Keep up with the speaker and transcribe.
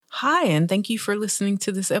Hi, and thank you for listening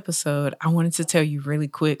to this episode. I wanted to tell you really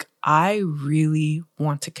quick, I really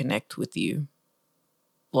want to connect with you.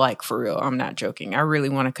 Like, for real, I'm not joking. I really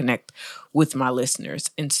want to connect with my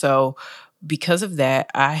listeners. And so, because of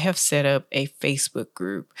that, I have set up a Facebook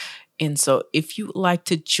group. And so, if you would like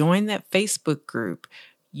to join that Facebook group,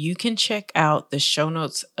 you can check out the show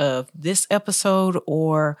notes of this episode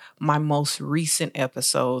or my most recent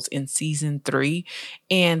episodes in season 3.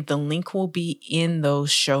 And the link will be in those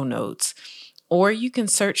show notes. Or you can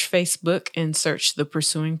search Facebook and search the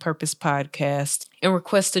Pursuing Purpose podcast and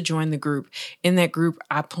request to join the group. In that group,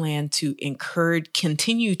 I plan to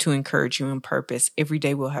continue to encourage you in purpose. Every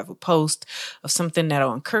day we'll have a post of something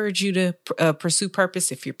that'll encourage you to pursue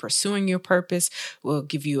purpose. If you're pursuing your purpose, we'll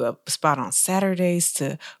give you a spot on Saturdays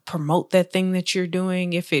to promote that thing that you're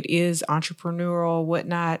doing, if it is entrepreneurial or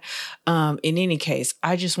whatnot. In any case,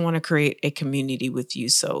 I just want to create a community with you.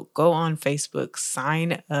 So go on Facebook,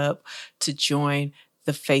 sign up to join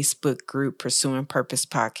the Facebook group Pursuing Purpose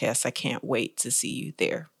Podcast. I can't wait to see you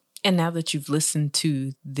there. And now that you've listened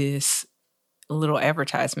to this little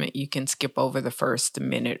advertisement, you can skip over the first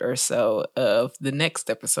minute or so of the next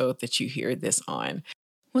episode that you hear this on.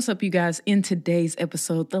 What's up, you guys? In today's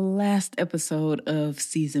episode, the last episode of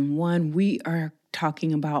season 1, we are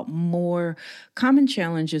talking about more common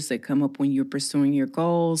challenges that come up when you're pursuing your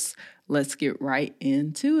goals. Let's get right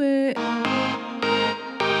into it.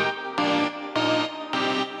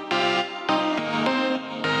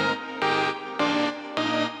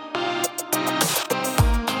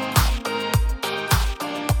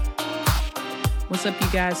 What's up,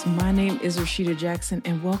 you guys? My name is Rashida Jackson,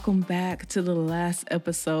 and welcome back to the last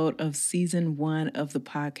episode of season 1 of the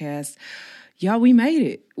podcast. Y'all, we made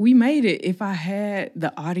it. We made it. If I had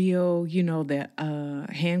the audio, the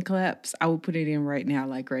hand claps, I would put it in right now,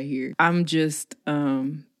 like right here. I'm just,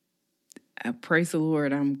 praise the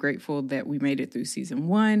Lord. I'm grateful that we made it through season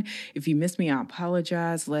 1. If you missed me, I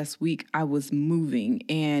apologize. Last week, I was moving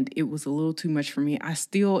and it was a little too much for me. I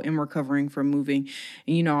still am recovering from moving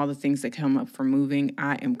and all the things that come up from moving.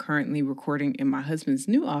 I am currently recording in my husband's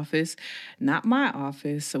new office, not my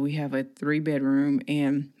office. So we have a 3-bedroom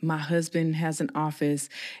and my husband has an office,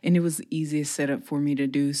 and it was the easiest setup for me to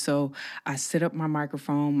do. So I set up my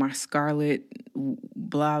microphone, my Scarlett,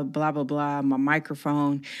 blah, blah, blah, blah, my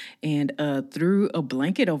microphone, and threw a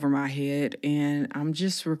blanket over my head, and I'm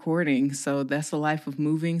just recording. So that's the life of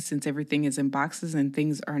moving, since everything is in boxes and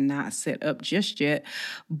things are not set up just yet.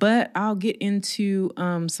 But I'll get into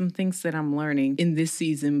some things that I'm learning in this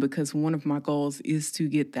season, because one of my goals is to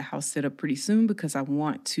get the house set up pretty soon, because I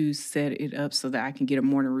want to set it up so that I can get a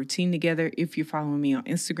morning routine together. If you're following me on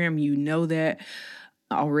Instagram, you know that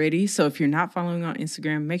already. So if you're not following on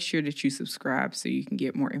Instagram, make sure that you subscribe so you can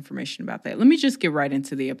get more information about that. Let me just get right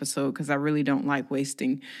into the episode, because I really don't like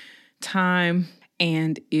wasting time,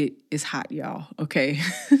 and it is hot, y'all. Okay.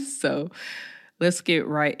 So let's get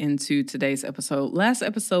right into today's episode. Last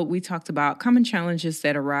episode, we talked about common challenges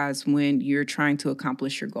that arise when you're trying to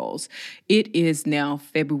accomplish your goals. It is now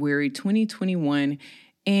February 2021,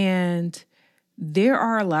 and there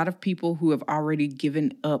are a lot of people who have already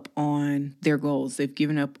given up on their goals. They've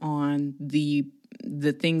given up on the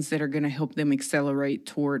things that are going to help them accelerate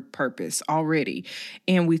toward purpose already.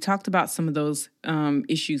 And we talked about some of those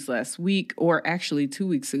issues last week, or actually 2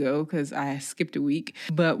 weeks ago, because I skipped a week.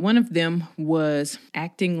 But one of them was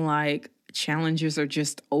acting like challenges are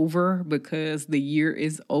just over because the year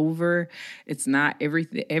is over. It's not every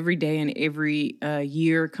day, and every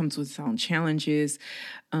year comes with its own challenges.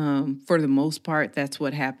 For the most part, that's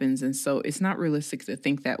what happens. And so it's not realistic to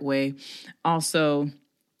think that way. Also,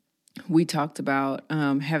 we talked about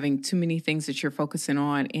having too many things that you're focusing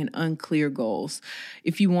on and unclear goals.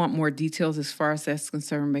 If you want more details as far as that's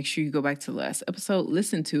concerned, make sure you go back to the last episode,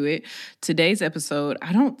 listen to it. Today's episode,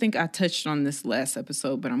 I don't think I touched on this last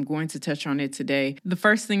episode, but I'm going to touch on it today. The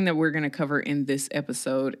first thing that we're going to cover in this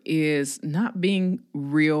episode is not being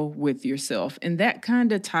real with yourself. And that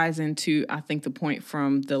kind of ties into, I think, the point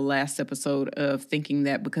from the last episode of thinking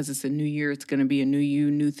that because it's a new year, it's going to be a new you,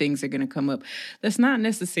 new things are going to come up. That's not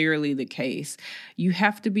necessarily the case. You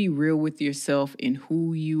have to be real with yourself in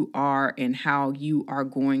who you are and how you are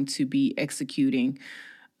going to be executing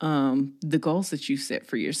the goals that you set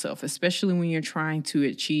for yourself, especially when you're trying to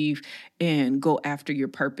achieve and go after your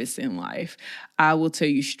purpose in life. I will tell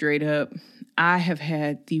you straight up, I have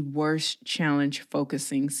had the worst challenge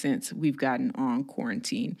focusing since we've gotten on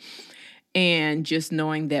quarantine. And just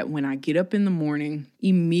knowing that when I get up in the morning,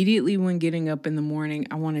 immediately when getting up in the morning,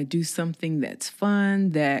 I want to do something that's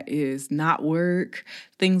fun, that is not work,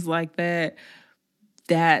 things like that.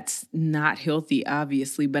 That's not healthy,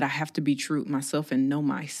 obviously, but I have to be true with myself and know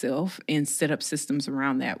myself and set up systems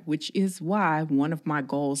around that, which is why one of my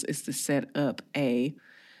goals is to set up a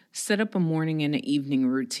morning and an evening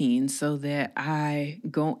routine so that I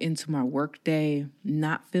go into my workday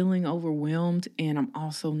not feeling overwhelmed, and I'm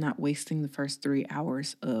also not wasting the first 3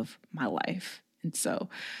 hours of my life. And so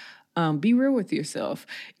be real with yourself.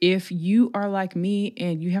 If you are like me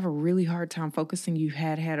and you have a really hard time focusing, you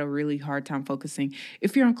had a really hard time focusing.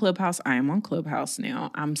 If you're on Clubhouse, I am on Clubhouse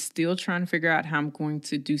now. I'm still trying to figure out how I'm going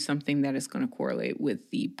to do something that is going to correlate with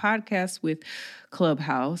the podcast with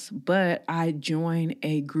Clubhouse. But I join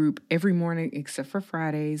a group every morning except for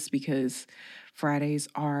Fridays because Fridays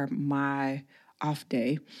are my off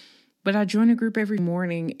day. But I join a group every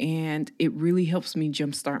morning and it really helps me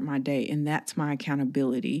jumpstart my day. And that's my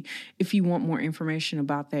accountability. If you want more information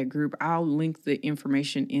about that group, I'll link the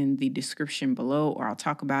information in the description below, or I'll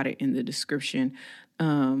talk about it in the description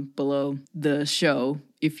below the show.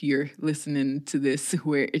 If you're listening to this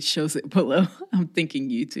where it shows it below, I'm thinking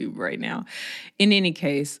YouTube right now. In any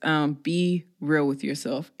case, be real with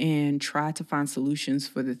yourself and try to find solutions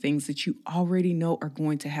for the things that you already know are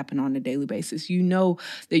going to happen on a daily basis. You know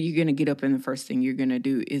that you're going to get up and the first thing you're going to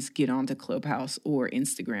do is get onto Clubhouse or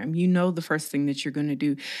Instagram. You know the first thing that you're going to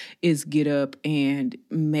do is get up and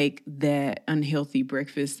make that unhealthy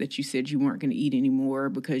breakfast that you said you weren't going to eat anymore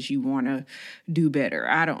because you want to do better.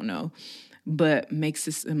 I don't know. But make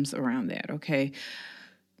systems around that, okay?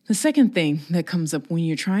 The second thing that comes up when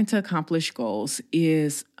you're trying to accomplish goals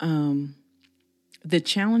is the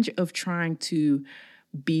challenge of trying to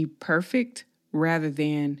be perfect rather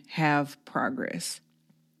than have progress.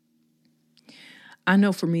 I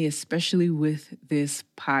know for me, especially with this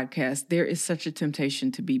podcast, there is such a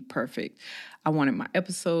temptation to be perfect. I wanted my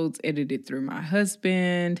episodes edited through my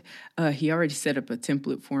husband. He already set up a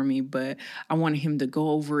template for me, but I wanted him to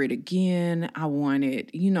go over it again. I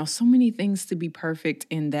wanted, so many things to be perfect,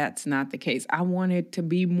 and that's not the case. I wanted to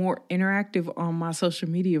be more interactive on my social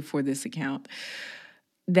media for this account.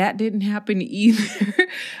 That didn't happen either.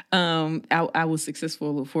 I was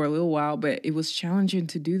successful for a little while, but it was challenging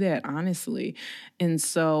to do that, honestly. And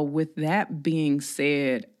so with that being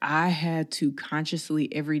said, I had to consciously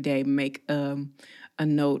every day make a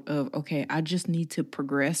note of, okay, I just need to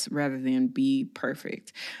progress rather than be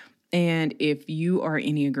perfect. And if you are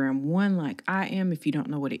Enneagram 1 like I am, if you don't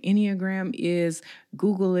know what an Enneagram is,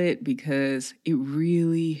 Google it, because it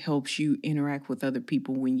really helps you interact with other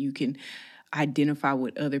people when you can identify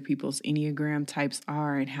what other people's Enneagram types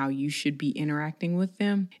are and how you should be interacting with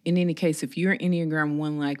them. In any case, if you're Enneagram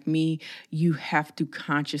 1 like me, you have to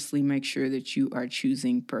consciously make sure that you are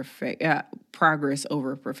choosing progress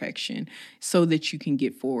over perfection so that you can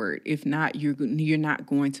get forward. If not, you're not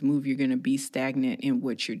going to move. You're going to be stagnant in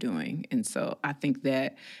what you're doing. And so I think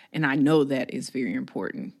that, and I know that is very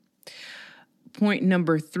important. Point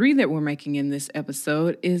number 3 that we're making in this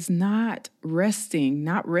episode is not resting.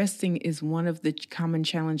 Not resting is one of the common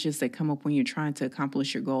challenges that come up when you're trying to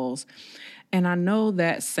accomplish your goals. And I know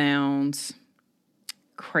that sounds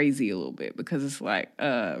crazy a little bit because it's like,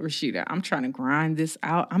 Rashida, I'm trying to grind this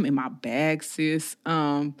out. I'm in my bag, sis.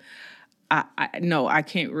 No, I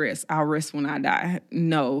can't rest. I'll rest when I die.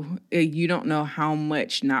 No, you don't know how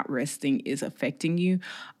much not resting is affecting you,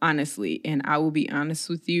 honestly. And I will be honest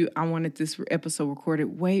with you. I wanted this episode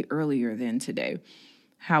recorded way earlier than today.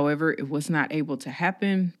 However, it was not able to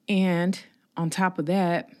happen. And on top of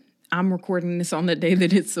that, I'm recording this on the day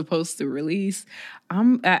that it's supposed to release.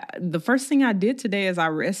 The first thing I did today is I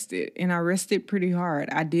rested, and I rested pretty hard.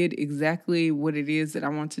 I did exactly what it is that I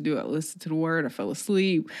want to do. I listened to the word. I fell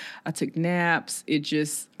asleep. I took naps.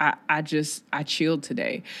 I chilled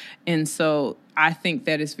today. And so I think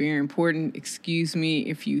that is very important. Excuse me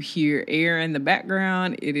if you hear air in the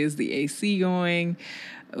background. It is the AC going,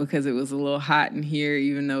 because it was a little hot in here,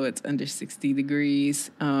 even though it's under 60 degrees.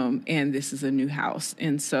 And this is a new house.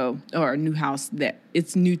 Or a new house that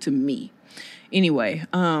it's new to me. Anyway,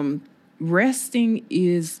 resting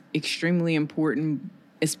is extremely important,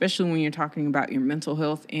 especially when you're talking about your mental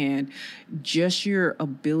health and just your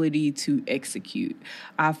ability to execute.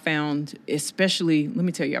 I found, especially, let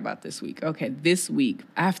me tell you about this week. Okay, this week,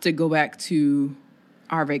 I have to go back to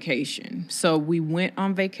our vacation. So we went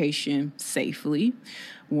on vacation safely,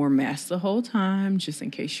 wore masks the whole time, just in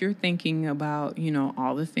case you're thinking about,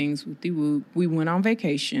 all the things with the whoop. We went on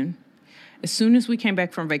vacation. As soon as we came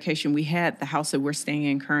back from vacation, we had the house that we're staying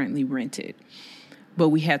in currently rented, but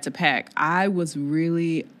we had to pack. I was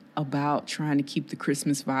really about trying to keep the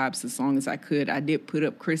Christmas vibes as long as I could. I did put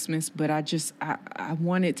up Christmas, but I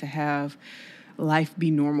wanted to have life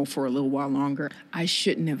be normal for a little while longer. I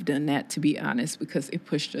shouldn't have done that, to be honest, because it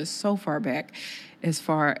pushed us so far back as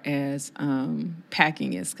far as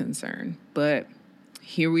packing is concerned. But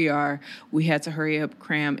here we are. We had to hurry up,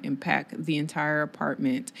 cram, and pack the entire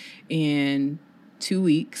apartment in 2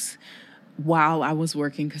 weeks while I was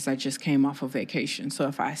working, because I just came off of vacation. So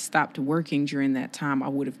if I stopped working during that time, I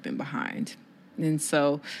would have been behind. And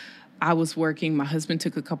so I was working. My husband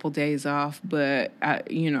took a couple days off, but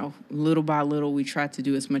little by little, we tried to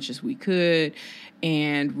do as much as we could,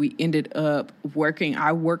 and we ended up working.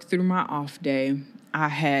 I worked through my off day. I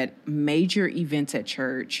had major events at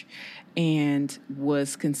church and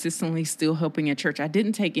was consistently still helping at church. I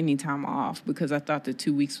didn't take any time off because I thought the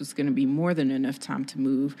 2 weeks was going to be more than enough time to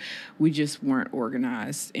move. We just weren't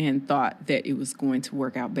organized and thought that it was going to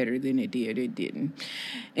work out better than it did. It didn't.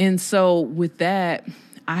 And so with that,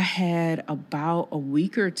 I had about a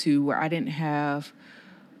week or two where I didn't have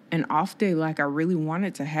an off day like I really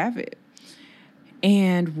wanted to have it.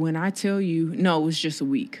 And when I tell you, no, it was just a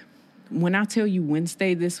week. When I tell you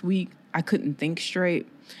Wednesday this week, I couldn't think straight.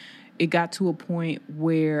 It got to a point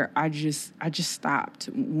where I just stopped.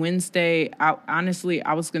 Wednesday, I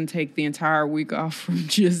was going to take the entire week off from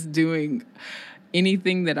just doing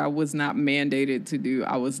anything that I was not mandated to do.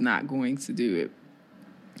 I was not going to do it.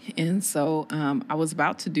 And so I was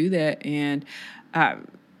about to do that, and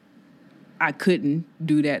I couldn't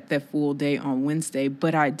do that full day on Wednesday,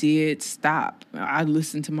 but I did stop. I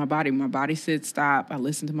listened to my body. My body said stop. I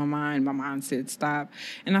listened to my mind. My mind said stop.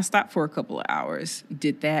 And I stopped for a couple of hours.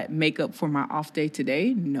 Did that make up for my off day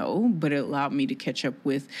today? No, but it allowed me to catch up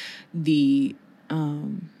with the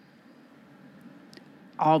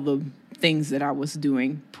all the things that I was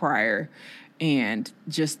doing prior, and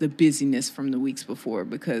just the busyness from the weeks before,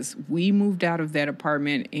 because we moved out of that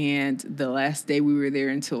apartment, and the last day we were there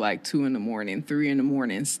until like 2 a.m, 3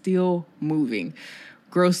 a.m, still moving.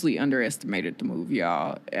 Grossly underestimated the move,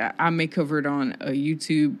 y'all. I may cover it on a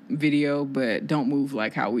YouTube video, but don't move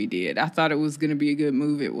like how we did. I thought it was going to be a good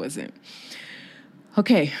move. It wasn't.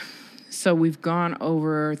 Okay. So we've gone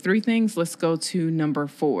over 3 things. Let's go to number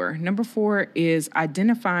 4. Number 4 is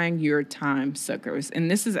identifying your time suckers.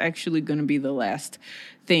 And this is actually going to be the last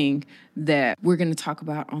thing that we're going to talk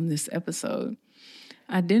about on this episode.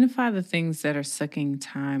 Identify the things that are sucking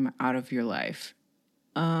time out of your life.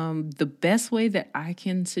 The best way that I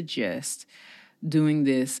can suggest doing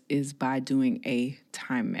this is by doing a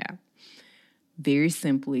time map. Very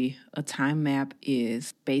simply, a time map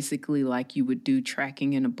is basically like you would do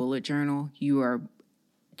tracking in a bullet journal. You are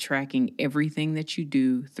tracking everything that you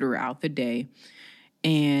do throughout the day.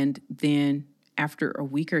 And then after a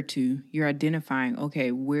week or two, you're identifying,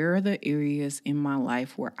 okay, where are the areas in my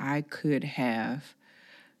life where I could have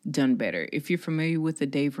done better? If you're familiar with the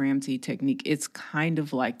Dave Ramsey technique, it's kind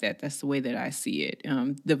of like that. That's the way that I see it.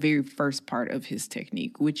 The very first part of his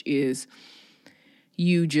technique, which is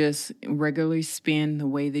you just regularly spend the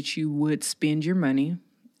way that you would spend your money,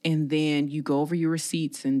 and then you go over your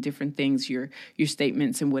receipts and different things, your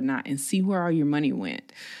statements and whatnot, and see where all your money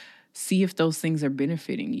went. See if those things are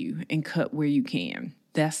benefiting you, and cut where you can.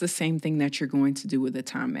 That's the same thing that you're going to do with a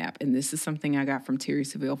time map. And this is something I got from Terry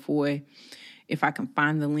Savelle Foy. If I can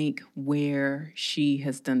find the link where she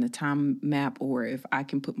has done the time map, or if I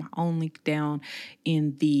can put my own link down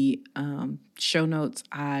in the show notes,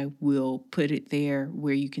 I will put it there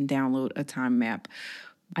where you can download a time map.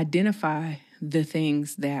 Identify the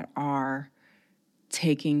things that are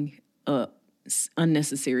taking up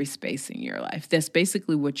unnecessary space in your life. That's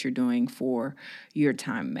basically what you're doing for your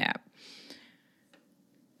time map.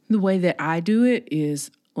 The way that I do it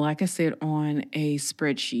is, like I said, on a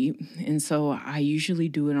spreadsheet. And so I usually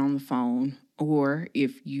do it on the phone, or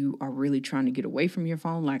if you are really trying to get away from your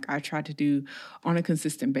phone, like I try to do on a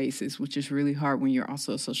consistent basis, which is really hard when you're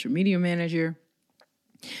also a social media manager.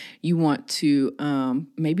 You want to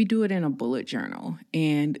maybe do it in a bullet journal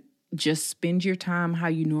and just spend your time how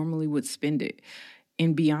you normally would spend it.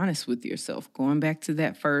 And be honest with yourself. Going back to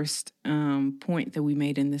that first point that we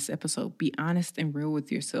made in this episode, be honest and real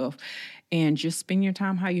with yourself, and just spend your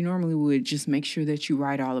time how you normally would. Just make sure that you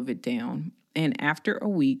write all of it down. And after a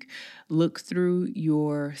week, look through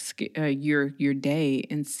your day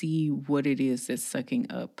and see what it is that's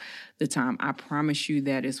sucking up the time. I promise you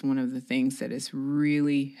that is one of the things that has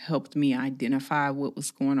really helped me identify what was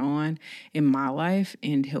going on in my life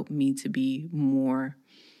and helped me to be more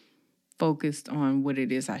focused on what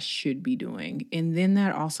it is I should be doing. And then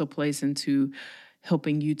that also plays into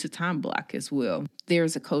helping you to time block as well.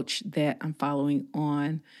 There's a coach that I'm following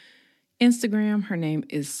on Instagram. Her name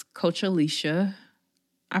is Coach Alicia.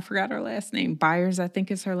 I forgot her last name. Byers, I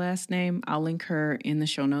think is her last name. I'll link her in the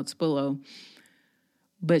show notes below.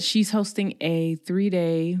 But she's hosting a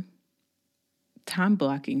 3-day time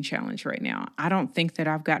blocking challenge right now. I don't think that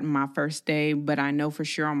I've gotten my first day, but I know for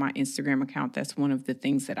sure on my Instagram account, that's one of the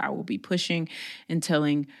things that I will be pushing and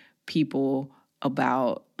telling people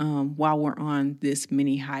about while we're on this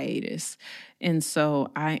mini hiatus. And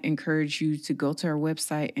so I encourage you to go to our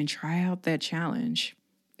website and try out that challenge.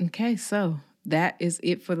 Okay, so that is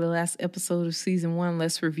it for the last episode of season 1.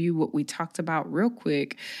 Let's review what we talked about real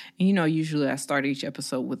quick. And usually I start each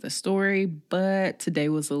episode with a story, but today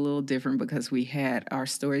was a little different because we had our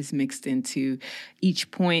stories mixed into each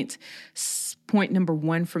point. Point number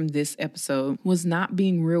 1 from this episode was not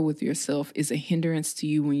being real with yourself is a hindrance to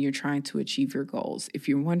you when you're trying to achieve your goals. If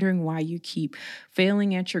you're wondering why you keep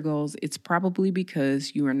failing at your goals, it's probably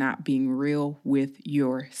because you are not being real with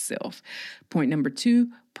yourself. Point number 2,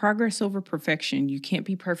 progress over perfection. You can't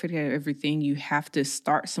be perfect at everything. You have to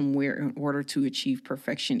start somewhere in order to achieve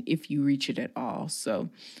perfection if you reach it at all. So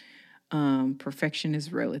perfection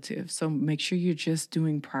is relative. So make sure you're just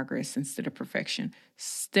doing progress instead of perfection.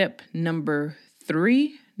 Step number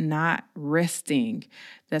 3, not resting.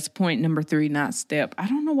 That's point number 3, not step. I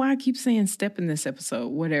don't know why I keep saying step in this episode.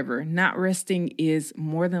 Whatever. Not resting is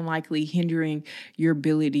more than likely hindering your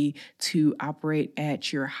ability to operate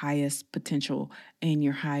at your highest potential and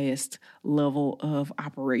your highest level of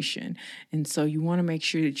operation. And so you want to make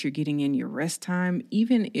sure that you're getting in your rest time,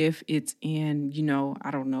 even if it's in,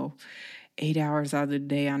 8 hours out of the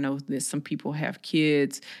day. I know that some people have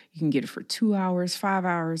kids. You can get it for 2 hours, 5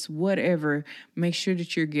 hours, whatever. Make sure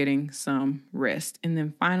that you're getting some rest. And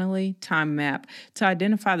then finally, time map to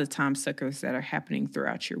identify the time suckers that are happening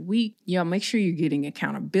throughout your week. Y'all, make sure you're getting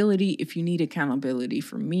accountability. If you need accountability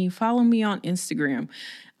from me, follow me on Instagram.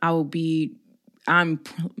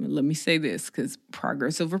 Let me say this, because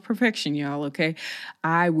progress over perfection, y'all, okay?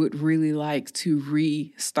 I would really like to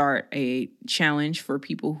restart a challenge for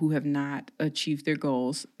people who have not achieved their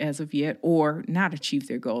goals as of yet, or not achieved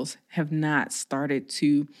their goals, have not started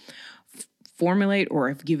to formulate or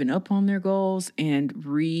have given up on their goals, and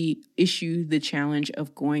reissue the challenge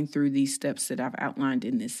of going through these steps that I've outlined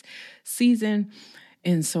in this season.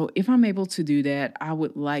 And so if I'm able to do that, I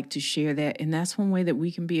would like to share that. And that's one way that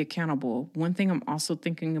we can be accountable. One thing I'm also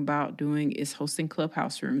thinking about doing is hosting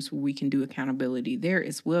Clubhouse rooms where we can do accountability there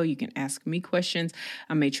as well. You can ask me questions.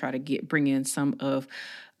 I may try to bring in some of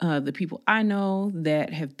the people I know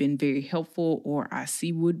that have been very helpful or I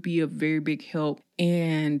see would be a very big help.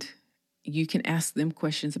 And you can ask them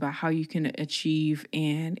questions about how you can achieve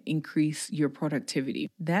and increase your productivity.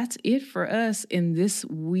 That's it for us in this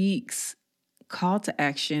week's call to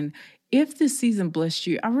action. If this season blessed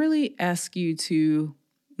you, I really ask you to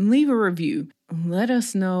leave a review. Let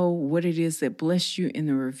us know what it is that blessed you in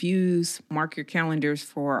the reviews. Mark your calendars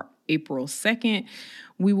for April 2nd.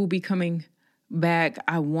 We will be coming back.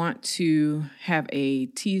 I want to have a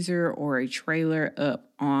teaser or a trailer up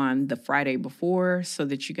on the Friday before so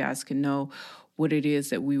that you guys can know what it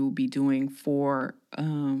is that we will be doing for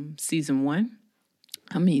season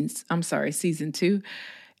 2.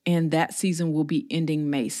 And that season will be ending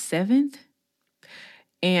May 7th.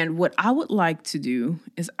 And what I would like to do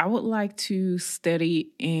is I would like to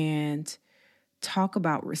study and talk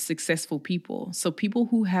about successful people. So people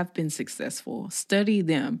who have been successful, study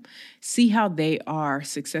them, see how they are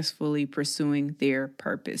successfully pursuing their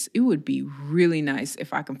purpose. It would be really nice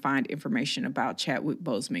if I can find information about Chadwick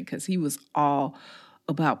Boseman, because he was all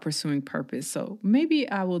about pursuing purpose. So maybe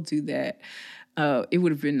I will do that. It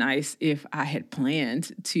would have been nice if I had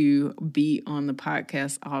planned to be on the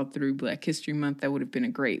podcast all through Black History Month. That would have been a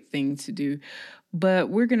great thing to do. But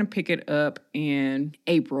we're going to pick it up in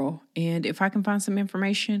April. And if I can find some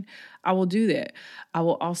information, I will do that. I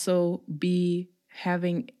will also be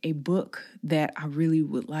having a book that I really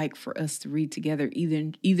would like for us to read together,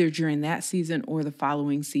 either during that season or the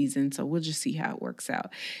following season. So we'll just see how it works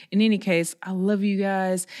out. In any case, I love you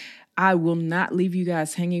guys. I will not leave you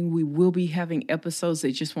guys hanging. We will be having episodes.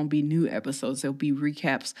 They just won't be new episodes. There'll be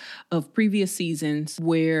recaps of previous seasons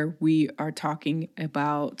where we are talking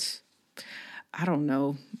about,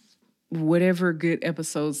 whatever good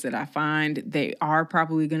episodes that I find. They are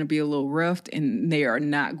probably going to be a little roughed and they are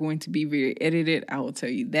not going to be very edited. I will tell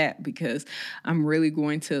you that, because I'm really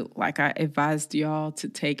going to, like I advised y'all, to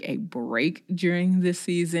take a break during this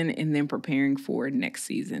season and then preparing for next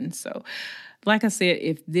season. So like I said,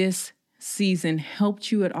 if this season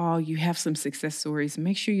helped you at all, you have some success stories,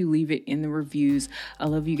 make sure you leave it in the reviews. I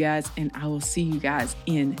love you guys, and I will see you guys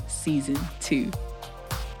in season 2.